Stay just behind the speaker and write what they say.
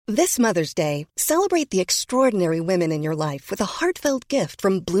This Mother's Day, celebrate the extraordinary women in your life with a heartfelt gift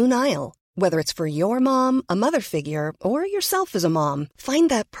from Blue Nile. Whether it's for your mom, a mother figure, or yourself as a mom, find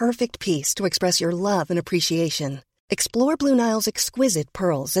that perfect piece to express your love and appreciation. Explore Blue Nile's exquisite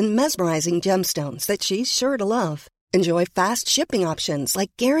pearls and mesmerizing gemstones that she's sure to love. Enjoy fast shipping options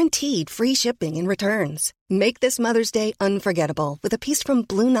like guaranteed free shipping and returns. Make this Mother's Day unforgettable with a piece from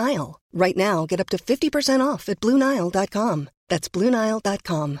Blue Nile. Right now, get up to 50% off at BlueNile.com. That's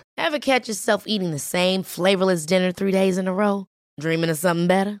BlueNile.com. Ever catch yourself eating the same flavorless dinner 3 days in a row? Dreaming of something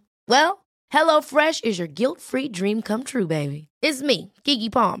better? Well, HelloFresh is your guilt-free dream come true, baby. It's me, Keke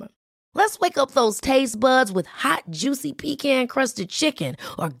Palmer. Let's wake up those taste buds with hot, juicy pecan-crusted chicken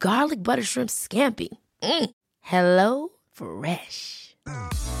or garlic butter shrimp scampi. Hello Fresh.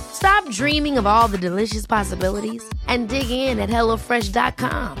 Stop dreaming of all the delicious possibilities and dig in at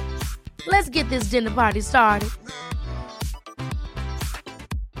HelloFresh.com. Let's get this dinner party started.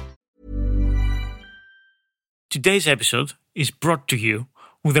 Today's episode is brought to you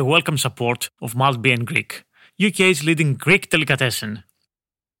with the welcome support of Maltby & Greek, UK's leading Greek delicatessen.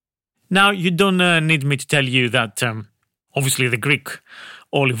 Now, you don't need me to tell you that, obviously, the Greek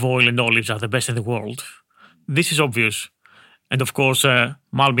olive oil and olives are the best in the world. This is obvious. And of course,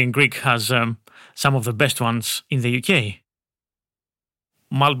 Maltby & Greek has some of the best ones in the UK.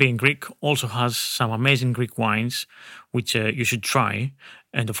 Maltby & Greek also has some amazing Greek wines, which you should try.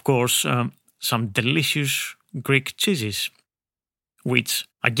 And of course, some delicious Greek cheeses, which,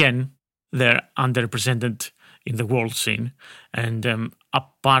 again, they're underrepresented in the world scene. And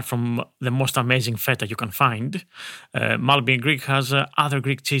apart from the most amazing feta you can find, Maltby & Greek has other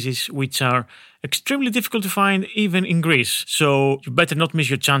Greek cheeses which are extremely difficult to find even in Greece. So you better not miss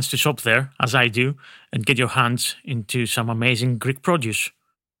your chance to shop there, as I do, and get your hands into some amazing Greek produce.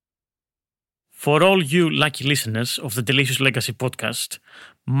 For all you lucky listeners of the Delicious Legacy podcast,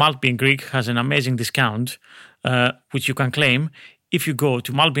 Maltby & Greek has an amazing discount, which you can claim if you go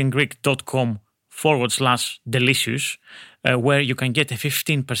to maltbyandgreek.com/delicious, where you can get a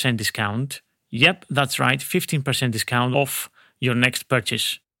 15% discount. Yep, that's right, 15% discount off your next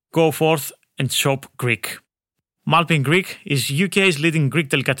purchase. Go forth and shop Greek. Maltby & Greek is UK's leading Greek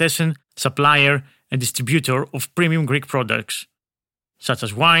delicatessen, supplier and distributor of premium Greek products, such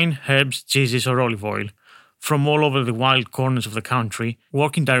as wine, herbs, cheeses or olive oil, from all over the wild corners of the country,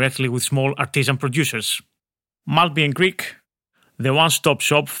 working directly with small artisan producers. Maltby & Greek, the one-stop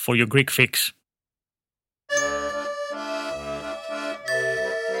shop for your Greek fix.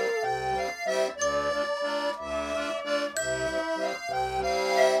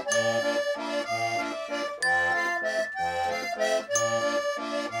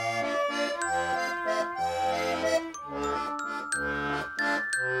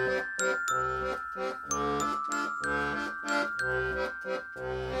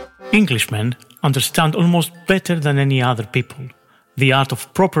 Englishmen understand almost better than any other people the art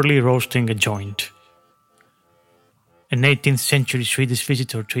of properly roasting a joint. An 18th century Swedish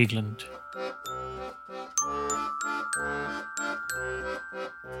visitor to England.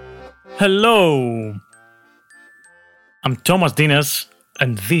 Hello! I'm Thomas Dinas,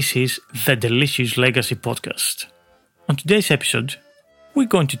 and this is the Delicious Legacy podcast. On today's episode, we're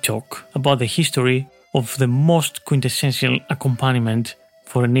going to talk about the history of the most quintessential accompaniment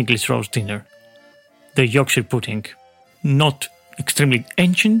for an English roast dinner, the Yorkshire pudding. Not extremely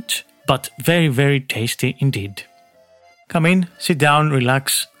ancient, but very, very tasty indeed. Come in, sit down,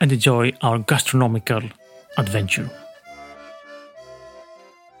 relax, and enjoy our gastronomical adventure.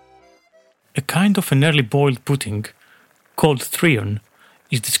 A kind of an early boiled pudding called thrion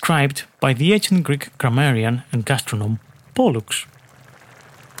is described by the ancient Greek grammarian and gastronome Pollux.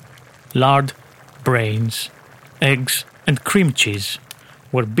 Lard, brains, eggs, and cream cheese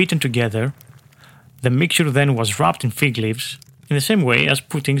were beaten together. The mixture then was wrapped in fig leaves in the same way as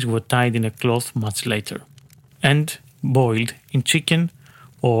puddings were tied in a cloth much later, and boiled in chicken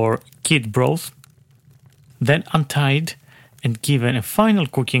or kid broth, then untied and given a final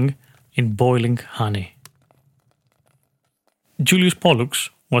cooking in boiling honey. Julius Pollux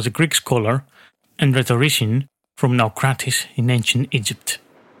was a Greek scholar and rhetorician from Naucratis in ancient Egypt.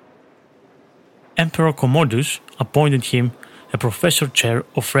 Emperor Commodus appointed him a professor chair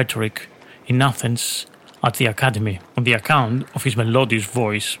of rhetoric in Athens at the academy on the account of his melodious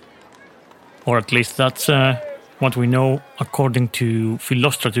voice. Or at least that's what we know according to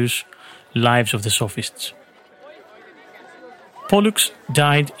Philostratus' Lives of the Sophists. Pollux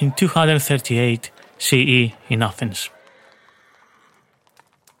died in 238 CE in Athens.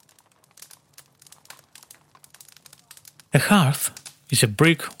 A hearth is a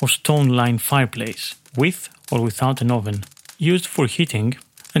brick or stone-lined fireplace with or without an oven, used for heating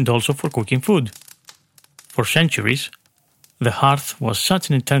and also for cooking food. For centuries, the hearth was such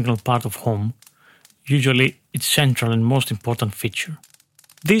an integral part of home, usually its central and most important feature.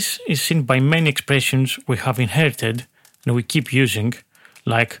 This is seen by many expressions we have inherited and we keep using,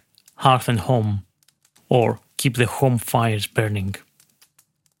 like hearth and home, or keep the home fires burning.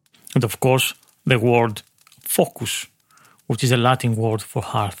 And of course, the word focus, which is a Latin word for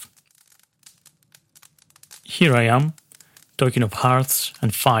hearth. Here I am, talking of hearths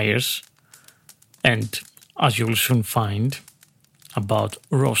and fires, and, as you will soon find, about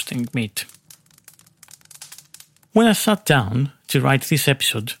roasting meat. When I sat down to write this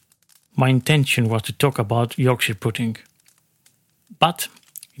episode, my intention was to talk about Yorkshire pudding. But,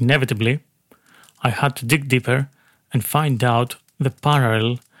 inevitably, I had to dig deeper and find out the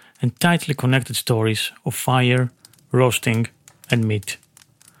parallel and tightly connected stories of fire, roasting, and meat,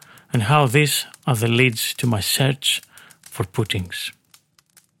 and how these are the leads to my search for puddings.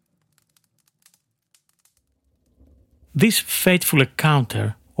 This fateful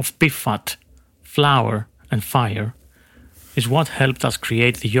encounter of beef fat, flour, and fire is what helped us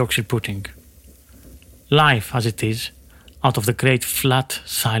create the Yorkshire pudding. Life as it is, out of the great flat,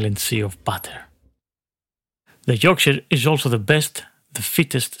 silent sea of butter. The Yorkshire is also the best, the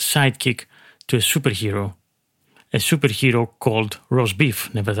fittest sidekick to a superhero called roast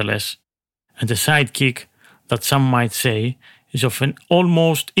beef, nevertheless, and a sidekick that some might say is of an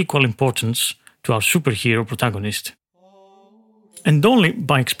almost equal importance to our superhero protagonist. And only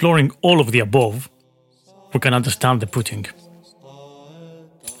by exploring all of the above, we can understand the pudding.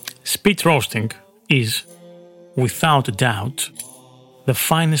 Spit roasting is, without a doubt, the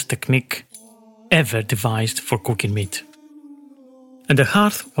finest technique ever devised for cooking meat. And the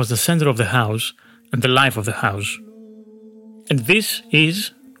hearth was the center of the house and the life of the house. And this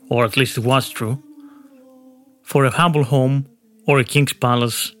is, or at least it was true, for a humble home or a king's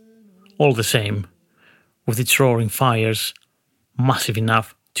palace, all the same, with its roaring fires, massive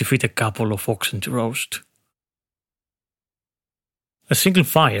enough to fit a couple of oxen to roast. A single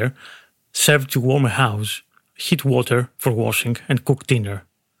fire served to warm a house, heat water for washing and cook dinner.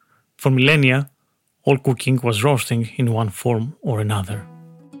 For millennia, all cooking was roasting in one form or another.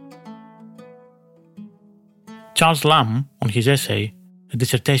 Charles Lamb, on his essay, A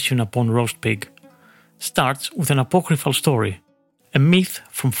Dissertation upon Roast Pig, starts with an apocryphal story, a myth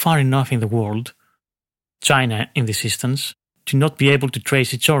from far enough in the world, China in this instance, to not be able to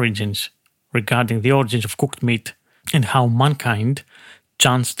trace its origins, regarding the origins of cooked meat and how mankind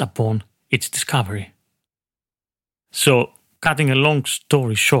chanced upon its discovery. So, cutting a long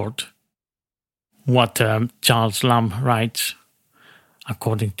story short, what Charles Lamb writes,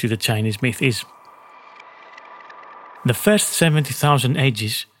 according to the Chinese myth, is the first 70,000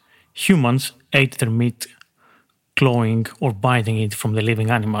 ages, humans ate their meat, clawing or biting it from the living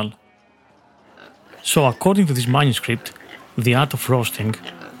animal. So, according to this manuscript, the art of roasting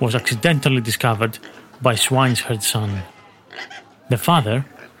was accidentally discovered by swineherd's son. The father,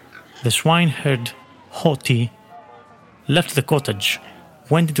 the swineherd Hoti, left the cottage,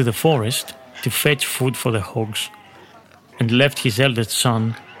 went into the forest to fetch food for the hogs, and left his eldest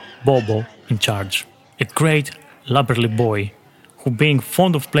son, Bobo, in charge, a great lubberly boy who, being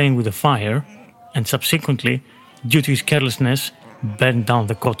fond of playing with the fire, and subsequently, due to his carelessness, burned down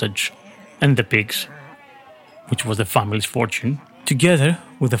the cottage and the pigs, which was the family's fortune, together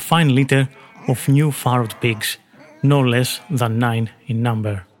with a fine litter of new farrowed pigs, no less than 9 in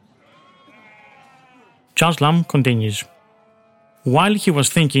number. Charles Lamb continues, while he was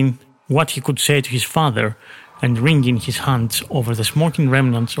thinking what he could say to his father and wringing his hands over the smoking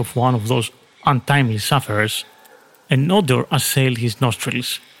remnants of one of those untimely sufferers, an odour assailed his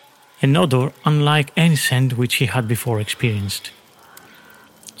nostrils, an odour unlike any scent which he had before experienced.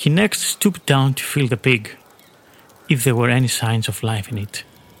 He next stooped down to feel the pig, if there were any signs of life in it.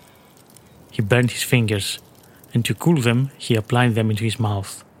 He burned his fingers, and to cool them he applied them into his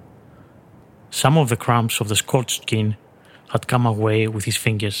mouth. Some of the crumbs of the scorched skin had come away with his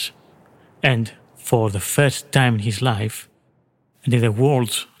fingers, and, for the first time in his life, and in the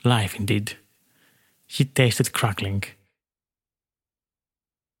world's life indeed, he tasted crackling.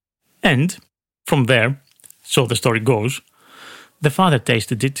 And, from there, so the story goes, the father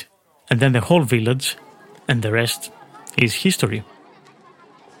tasted it, and then the whole village, and the rest is history.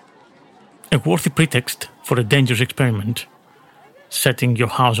 A worthy pretext for a dangerous experiment, setting your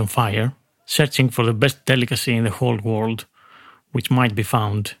house on fire, searching for the best delicacy in the whole world, which might be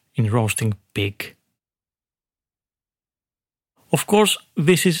found in roasting pig. Of course,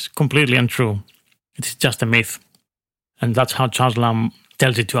 this is completely untrue. It is just a myth. And that's how Charles Lamb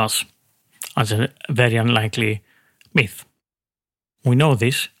tells it to us, as a very unlikely myth. We know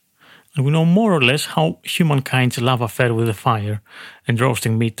this, and we know more or less how humankind's love affair with the fire and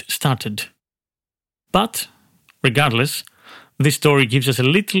roasting meat started. But, regardless, this story gives us a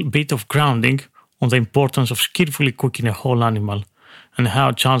little bit of grounding on the importance of skillfully cooking a whole animal, and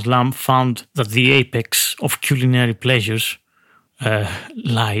how Charles Lamb found that the apex of culinary pleasures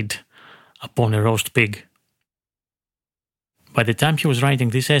lied upon a roast pig. By the time he was writing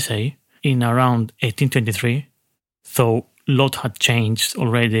this essay, in around 1823, though a lot had changed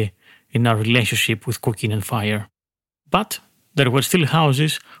already in our relationship with cooking and fire. But there were still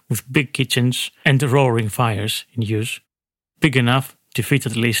houses with big kitchens and roaring fires in use, big enough to fit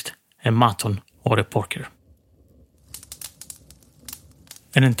at least a mutton or a porker.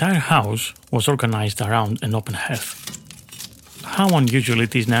 An entire house was organized around an open hearth. How unusual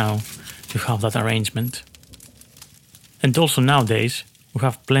it is now to have that arrangement. And also nowadays, we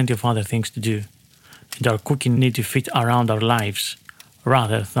have plenty of other things to do, and our cooking needs to fit around our lives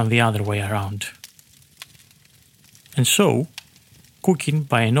rather than the other way around. And so, cooking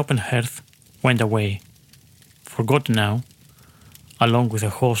by an open hearth went away, forgotten now, along with a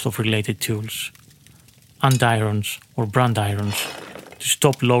host of related tools, andirons or brand irons, to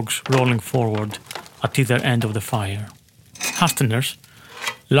stop logs rolling forward at either end of the fire. Hasteners,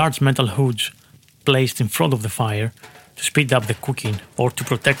 large metal hoods placed in front of the fire to speed up the cooking or to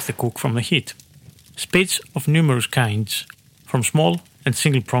protect the cook from the heat. Spits of numerous kinds, from small and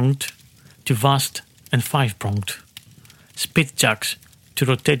single-pronged to vast and five-pronged. Spit jacks to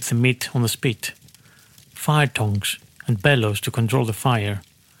rotate the meat on the spit. Fire tongs and bellows to control the fire.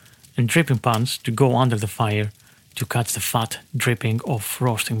 And dripping pans to go under the fire to catch the fat dripping of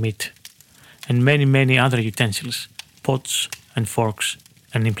roasting meat. And many, many other utensils, pots and forks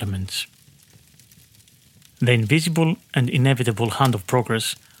and implements. The invisible and inevitable hand of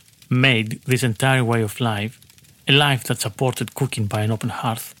progress made this entire way of life, a life that supported cooking by an open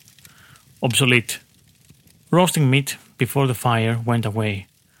hearth, obsolete. Roasting meat before the fire went away,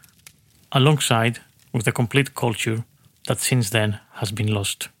 alongside with the complete culture that since then has been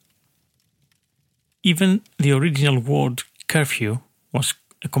lost. Even the original word curfew was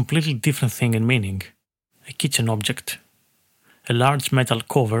a completely different thing in meaning, a kitchen object, a large metal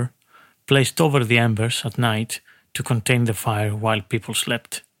cover placed over the embers at night to contain the fire while people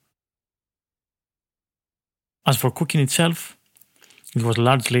slept. As for cooking itself, it was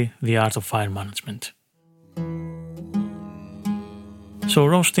largely the art of fire management. So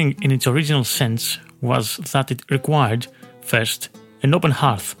roasting in its original sense was that it required, first, an open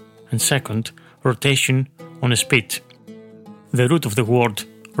hearth, and second, rotation on a spit. The root of the word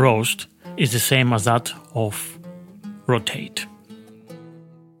roast is the same as that of rotate.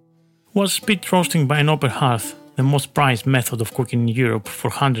 Was spit roasting by an open hearth the most prized method of cooking in Europe for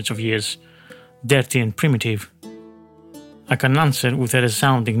hundreds of years, dirty and primitive? I can answer with a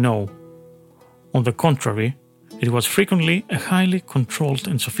resounding no. On the contrary, it was frequently a highly controlled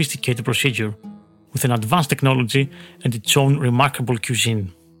and sophisticated procedure, with an advanced technology and its own remarkable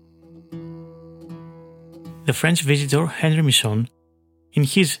cuisine. The French visitor Henry Misson, in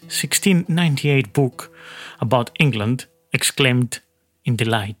his 1698 book about England, exclaimed in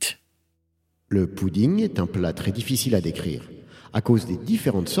delight: Le pudding est un plat très difficile à décrire, à cause des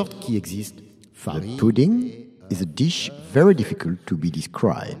différentes sortes qui existent. The pudding is a dish very difficult to be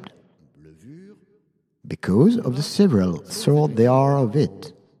described, because of the several sorts there are of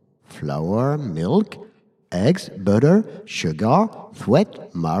it. Flour, milk, eggs, butter, sugar,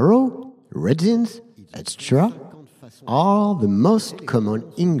 sweat, marrow, resins, etc. are the most common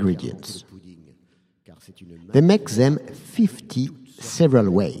ingredients. They make them 50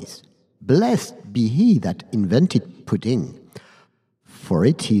 several ways. Blessed be he that invented pudding, for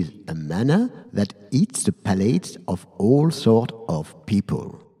it is a manna that eats the palates of all sorts of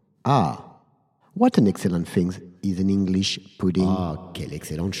people. Ah, what an excellent thing is an English pudding. Ah, quelle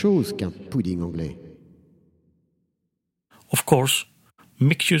excellente chose qu'un pudding anglais. Of course,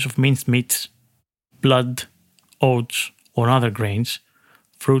 mixtures of minced meats, blood, oats or other grains,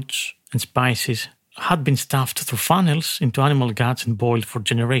 fruits and spices had been stuffed through funnels into animal guts and boiled for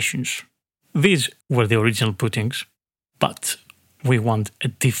generations. These were the original puddings, but we want a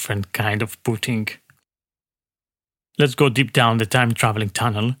different kind of pudding. Let's go deep down the time-travelling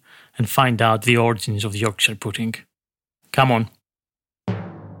tunnel and find out the origins of the Yorkshire pudding. Come on.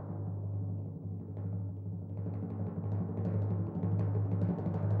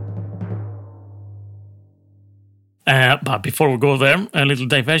 But before we go there, a little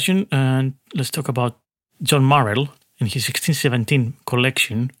diversion, and let's talk about John Marrell. In his 1617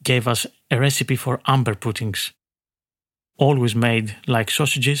 collection, gave us a recipe for amber puddings, always made like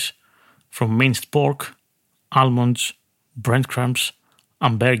sausages, from minced pork, almonds, breadcrumbs,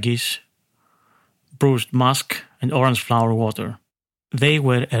 ambergris, bruised musk, and orange flower water. They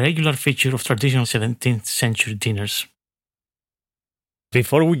were a regular feature of traditional 17th century dinners.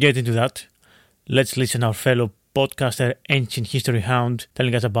 Before we get into that, let's listen to our fellow podcaster, Ancient History Hound,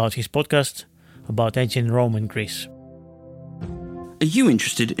 telling us about his podcast about ancient Rome and Greece. Are you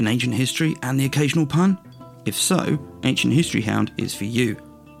interested in ancient history and the occasional pun? If so, Ancient History Hound is for you.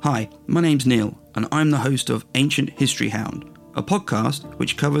 Hi, my name's Neil, and I'm the host of Ancient History Hound, a podcast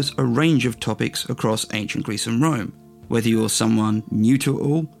which covers a range of topics across ancient Greece and Rome. Whether you're someone new to it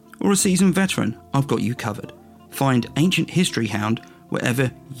all or a seasoned veteran, I've got you covered. Find Ancient History Hound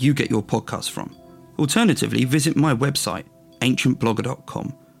wherever you get your podcasts from. Alternatively, visit my website,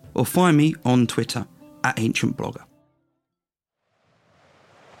 ancientblogger.com, or find me on Twitter @ancientblogger.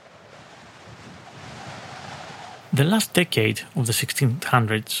 The last decade of the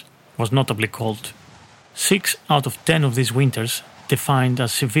 1600s was notably cold. 6 out of 10 of these winters defined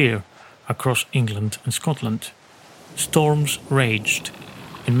as severe across England and Scotland. Storms raged,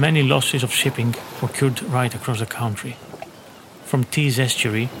 and many losses of shipping occurred right across the country, from Tees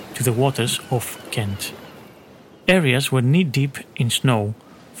estuary to the waters off Kent. Areas were knee-deep in snow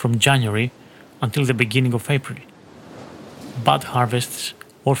from January until the beginning of April. Bad harvests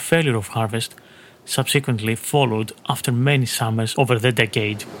or failure of harvest subsequently followed after many summers over the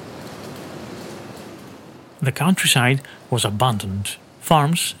decade. The countryside was abandoned.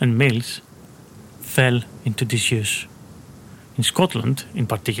 Farms and mills fell into disuse. In Scotland, in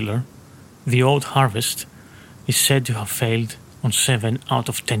particular, the oat harvest is said to have failed on 7 out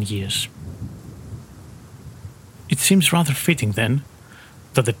of 10 years. It seems rather fitting, then,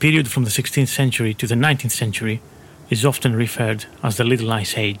 that the period from the 16th century to the 19th century is often referred as the Little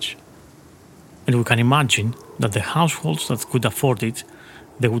Ice Age. And we can imagine that the households that could afford it,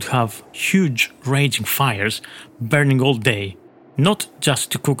 they would have huge raging fires burning all day, not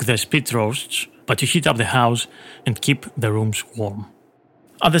just to cook their spit roasts, but to heat up the house and keep the rooms warm.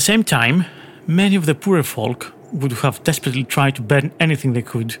 At the same time, many of the poorer folk would have desperately tried to burn anything they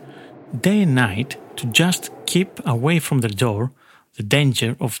could, day and night, to just keep away from their door the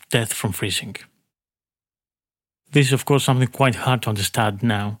danger of death from freezing. This is of course something quite hard to understand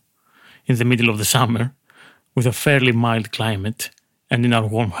now, in the middle of the summer, with a fairly mild climate and in our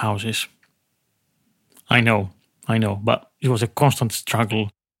warm houses. I know, but it was a constant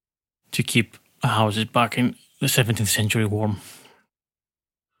struggle to keep houses back in the 17th century warm.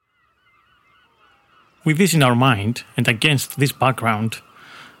 With this in our mind, and against this background,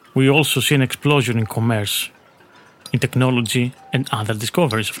 we also see an explosion in commerce, in technology and other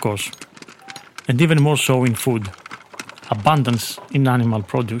discoveries, of course, and even more so in food. Abundance in animal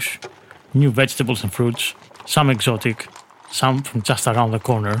produce, new vegetables and fruits, some exotic, some from just around the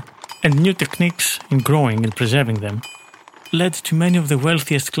corner, and new techniques in growing and preserving them, led to many of the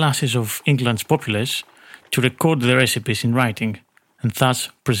wealthiest classes of England's populace to record their recipes in writing, and thus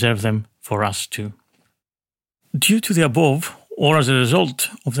preserve them for us too. Due to the above, or as a result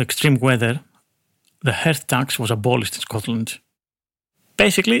of the extreme weather, the hearth tax was abolished in Scotland.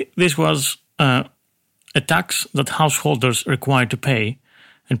 Basically, this was a tax that householders required to pay,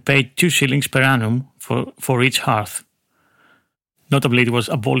 and paid 2 shillings per annum for each hearth. Notably, it was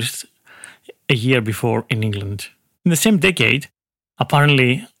abolished a year before in England. In the same decade,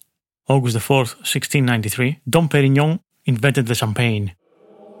 apparently August 4th, 1693, Dom Perignon invented the champagne.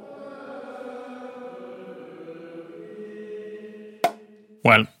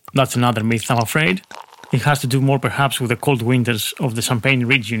 Well, that's another myth, I'm afraid. It has to do more perhaps with the cold winters of the Champagne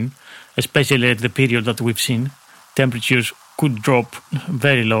region, especially at the period that we've seen. Temperatures could drop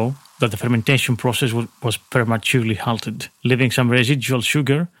very low, that the fermentation process was prematurely halted, leaving some residual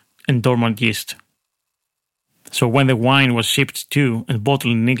sugar and dormant yeast. So when the wine was shipped to and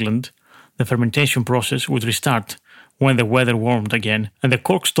bottled in England, the fermentation process would restart when the weather warmed again, and the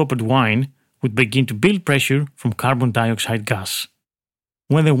cork-stoppered wine would begin to build pressure from carbon dioxide gas.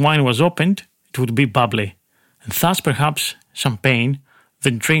 When the wine was opened, it would be bubbly, and thus perhaps champagne,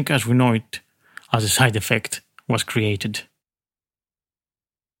 the drink as we know it, as a side effect, was created.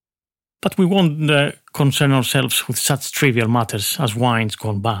 But we won't concern ourselves with such trivial matters as wines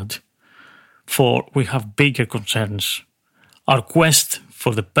gone bad, for we have bigger concerns, our quest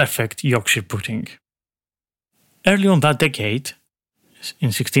for the perfect Yorkshire pudding. Early on that decade, in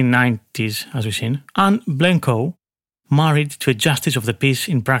 1690s as we've seen, Anne Blencowe married to a justice of the peace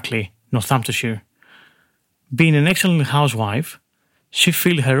in Brackley, Northamptonshire. Being an excellent housewife, she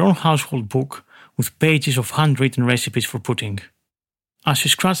filled her own household book with pages of handwritten recipes for pudding. As she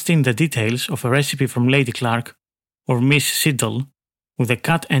scratched in the details of a recipe from Lady Clark or Miss Siddle with the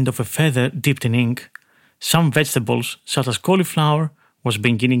cut end of a feather dipped in ink, some vegetables, such as cauliflower, was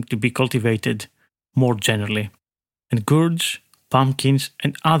beginning to be cultivated more generally, and gourds, pumpkins,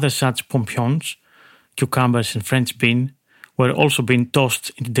 and other such pompions, cucumbers and French bean, were also being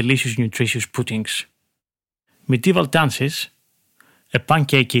tossed into delicious nutritious puddings. Medieval tances, a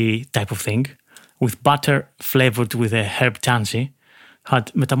pancakey type of thing, with batter flavoured with a herb tansy,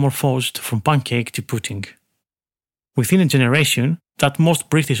 had metamorphosed from pancake to pudding. Within a generation, that most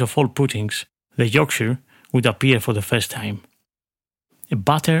British of all puddings, the Yorkshire, would appear for the first time. A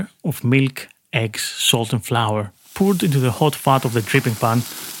batter of milk, eggs, salt and flour poured into the hot fat of the dripping pan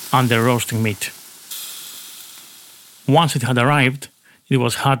under roasting meat. Once it had arrived, it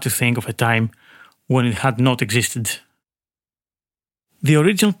was hard to think of a time when it had not existed. The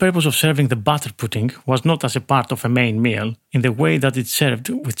original purpose of serving the batter pudding was not as a part of a main meal in the way that it's served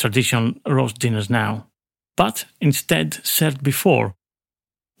with traditional roast dinners now, but instead served before,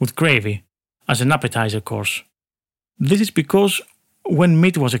 with gravy, as an appetizer course. This is because when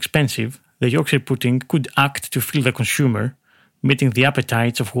meat was expensive, the Yorkshire pudding could act to fill the consumer, meeting the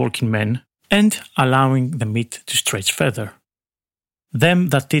appetites of working men and allowing the meat to stretch further. Them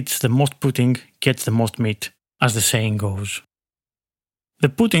that eats the most pudding gets the most meat, as the saying goes. The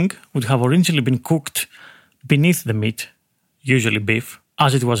pudding would have originally been cooked beneath the meat, usually beef,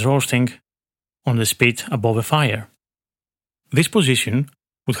 as it was roasting on the spit above a fire. This position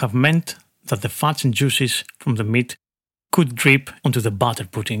would have meant that the fats and juices from the meat could drip onto the batter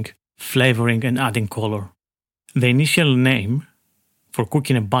pudding, flavouring and adding colour. The initial name for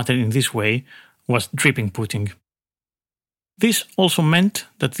cooking a batter in this way was dripping pudding. This also meant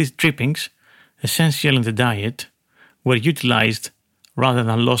that these drippings, essential in the diet, were utilised rather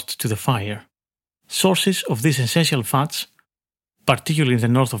than lost to the fire. Sources of these essential fats, particularly in the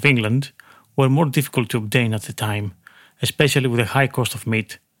north of England, were more difficult to obtain at the time, especially with the high cost of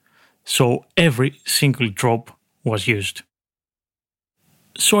meat, so every single drop was used.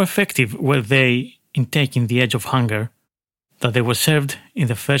 So effective were they in taking the edge of hunger that they were served in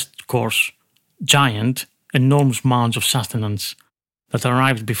the first course, giant, enormous mounds of sustenance that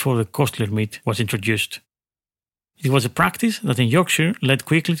arrived before the costlier meat was introduced. It was a practice that in Yorkshire led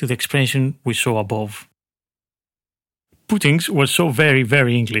quickly to the expression we saw above. Puddings were so very,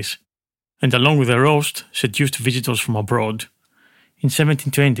 very English, and along with the roast, seduced visitors from abroad. In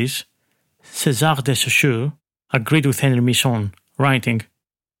 1720s, César de Saussure agreed with Henry Misson, writing,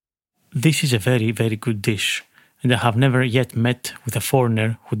 "This is a very, very good dish, and I have never yet met with a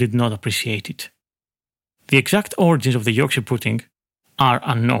foreigner who did not appreciate it." The exact origins of the Yorkshire pudding are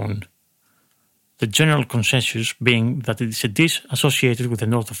unknown, the general consensus being that it is a dish associated with the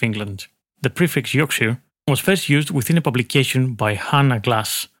north of England. The prefix Yorkshire was first used within a publication by Hannah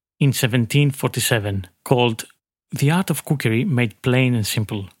Glass in 1747 called The Art of Cookery Made Plain and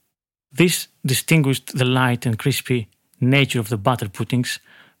Simple. This distinguished the light and crispy nature of the batter puddings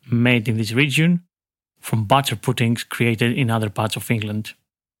made in this region from batter puddings created in other parts of England.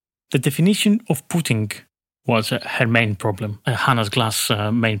 The definition of pudding was her main problem, Hannah Glass'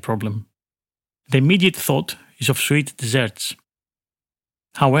 main problem. The immediate thought is of sweet desserts.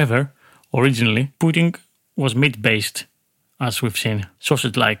 However, originally, pudding was meat-based, as we've seen,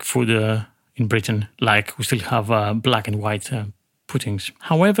 sausage-like food in Britain, like we still have black and white puddings.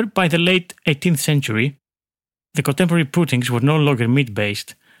 However, by the late 18th century, the contemporary puddings were no longer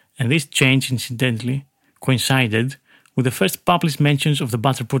meat-based, and this change incidentally coincided with the first published mentions of the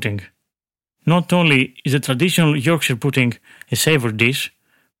batter pudding. Not only is the traditional Yorkshire pudding a savoury dish,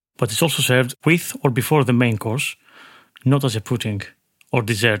 but it's also served with or before the main course, not as a pudding or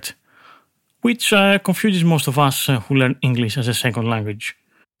dessert, which confuses most of us who learn English as a second language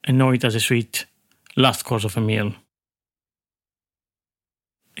and know it as a sweet last course of a meal.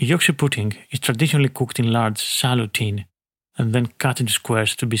 A Yorkshire pudding is traditionally cooked in large shallow tin and then cut into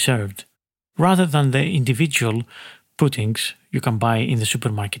squares to be served, rather than the individual puddings you can buy in the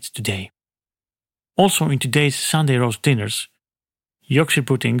supermarkets today. Also, in today's Sunday roast dinners, Yorkshire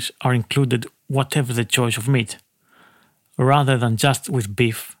puddings are included whatever the choice of meat, rather than just with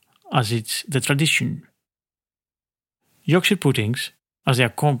beef, as it's the tradition. Yorkshire puddings, as the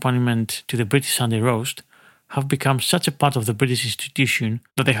accompaniment to the British Sunday roast, have become such a part of the British institution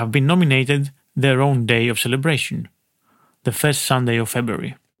that they have been nominated their own day of celebration, the first Sunday of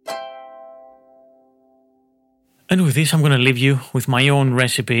February. And with this, I'm going to leave you with my own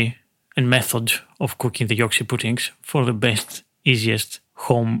recipe and method of cooking the Yorkshire puddings for the best, easiest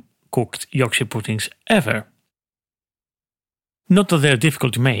home-cooked Yorkshire puddings ever. Not that they're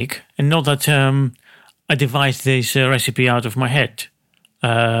difficult to make, and not that I devised this recipe out of my head.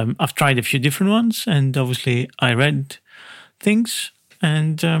 I've tried a few different ones, and obviously I read things,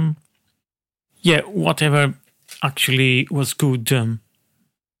 and Yeah, whatever actually was good,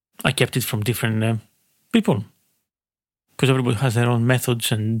 I kept it from different people. Because everybody has their own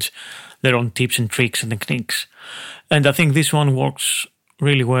methods and their own tips and tricks and techniques. And I think this one works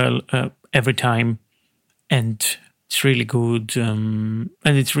really well every time. And it's really good. And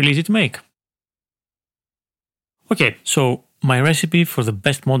it's really easy to make. Okay, so my recipe for the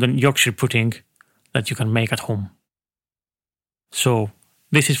best modern Yorkshire pudding that you can make at home. So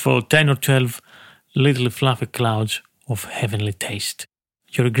this is for 10 or 12 little fluffy clouds of heavenly taste.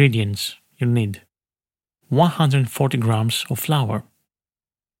 Your ingredients you need: 140 grams of flour,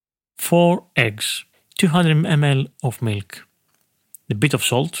 4 eggs, 200 ml of milk, a bit of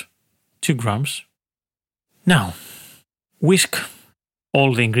salt, 2 grams. Now, whisk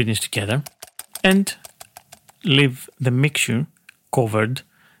all the ingredients together and leave the mixture covered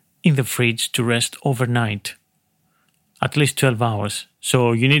in the fridge to rest overnight, at least 12 hours.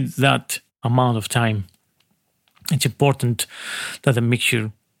 So you need that amount of time. It's important that the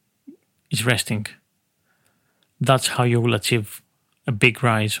mixture is resting. That's how you will achieve a big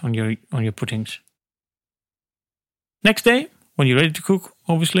rise on your puddings. Next day, when you're ready to cook,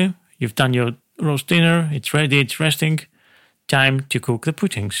 obviously, you've done your roast dinner, it's ready, it's resting. Time to cook the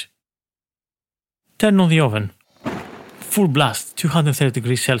puddings. Turn on the oven. Full blast, 230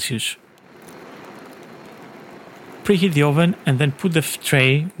 degrees Celsius. Preheat the oven and then put the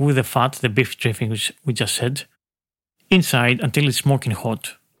tray with the fat, the beef dressing which we just said, inside until it's smoking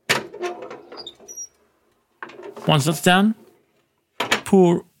hot. Once that's done,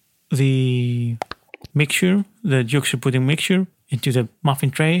 pour the mixture, the Yorkshire pudding mixture, into the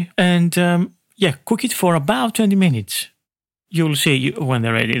muffin tray and cook it for about 20 minutes. You'll see when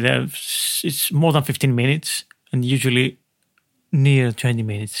they're ready. It's more than 15 minutes and usually near 20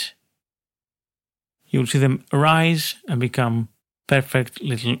 minutes. You'll see them rise and become perfect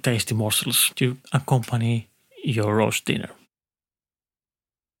little tasty morsels to accompany your roast dinner.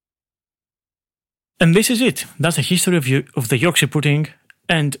 And this is it. That's the history of the Yorkshire pudding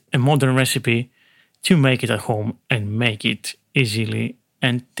and a modern recipe to make it at home and make it easily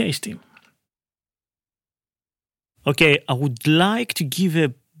and tasty. Okay, I would like to give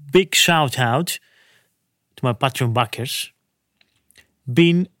a big shout out to my Patreon backers: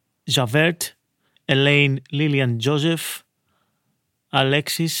 Bin, Javert, Elaine, Lillian, Joseph,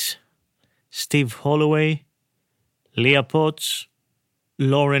 Alexis, Steve Holloway, Leah Potts,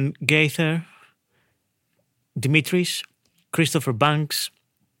 Lauren Gaither, Dimitris, Christopher Banks,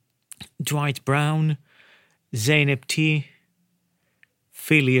 Dwight Brown, Zeynep T,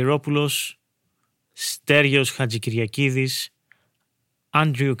 Phil Hieropoulos, Sterios Hadjikyriakidis,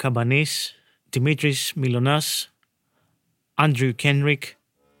 Andrew Cabanis, Dimitris Milonas, Andrew Kenrick,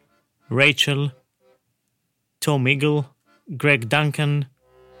 Rachel, Tom Eagle, Greg Duncan,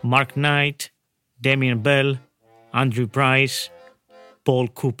 Mark Knight, Damien Bell, Andrew Price, Paul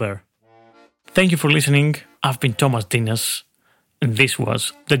Cooper. Thank you for listening. I've been Thomas Dinas, and this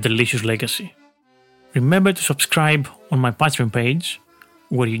was The Delicious Legacy. Remember to subscribe on my Patreon page,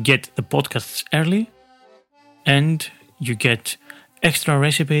 where you get the podcasts early, and you get extra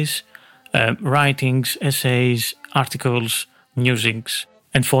recipes, writings, essays, articles, musings,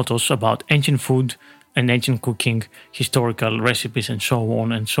 and photos about ancient food and ancient cooking, historical recipes, and so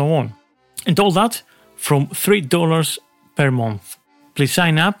on and so on. And all that from $3 per month. Please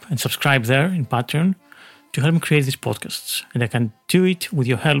sign up and subscribe there in Patreon to help me create these podcasts. And I can do it with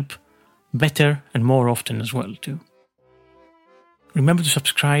your help better and more often as well too. Remember to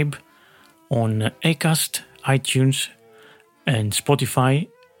subscribe on Acast, iTunes, and Spotify,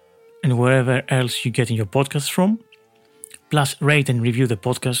 and wherever else you get in your podcasts from. Plus, rate and review the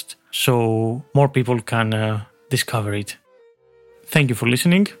podcast so more people can discover it. Thank you for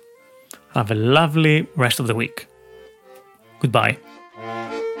listening. Have a lovely rest of the week. Goodbye.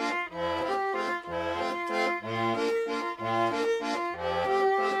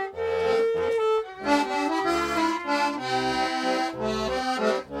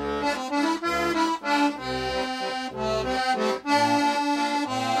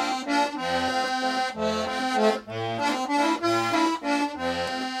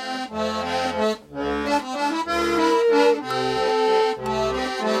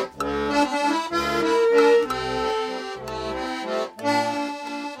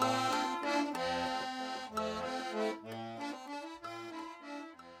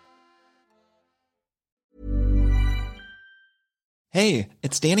 Hey,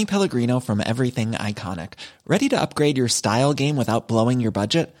 it's Danny Pellegrino from Everything Iconic. Ready to upgrade your style game without blowing your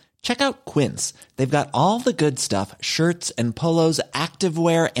budget? Check out Quince. They've got all the good stuff, shirts and polos,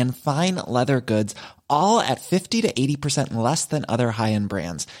 activewear, and fine leather goods, all at 50 to 80% less than other high-end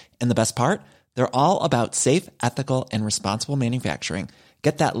brands. And the best part? They're all about safe, ethical, and responsible manufacturing.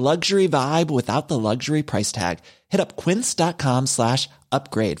 Get that luxury vibe without the luxury price tag. Hit up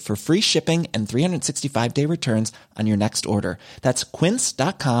quince.com/upgrade for free shipping and 365-day returns on your next order. That's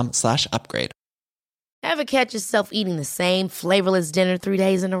quince.com/upgrade. Ever catch yourself eating the same flavorless dinner 3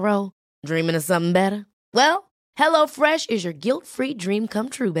 days in a row? Dreaming of something better? Well, HelloFresh is your guilt-free dream come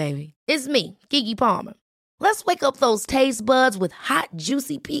true, baby. It's me, Keke Palmer. Let's wake up those taste buds with hot,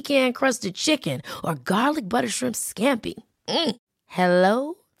 juicy pecan-crusted chicken or garlic butter shrimp scampi.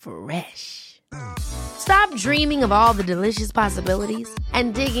 Hello Fresh. Stop dreaming of all the delicious possibilities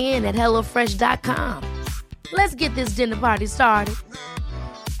and dig in at HelloFresh.com. Let's get this dinner party started.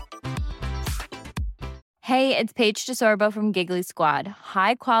 Hey, it's Paige DeSorbo from Giggly Squad.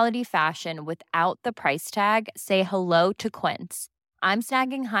 High quality fashion without the price tag. Say hello to Quince. I'm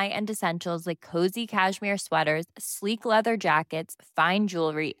snagging high-end essentials like cozy cashmere sweaters, sleek leather jackets, fine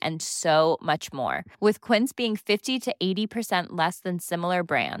jewelry, and so much more. With Quince being 50 to 80% less than similar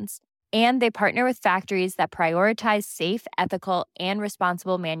brands. And they partner with factories that prioritize safe, ethical, and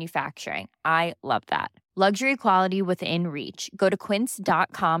responsible manufacturing. I love that. Luxury quality within reach. Go to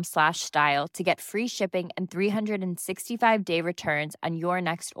quince.com/style to get free shipping and 365-day returns on your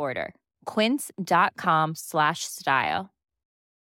next order. Quince.com/style.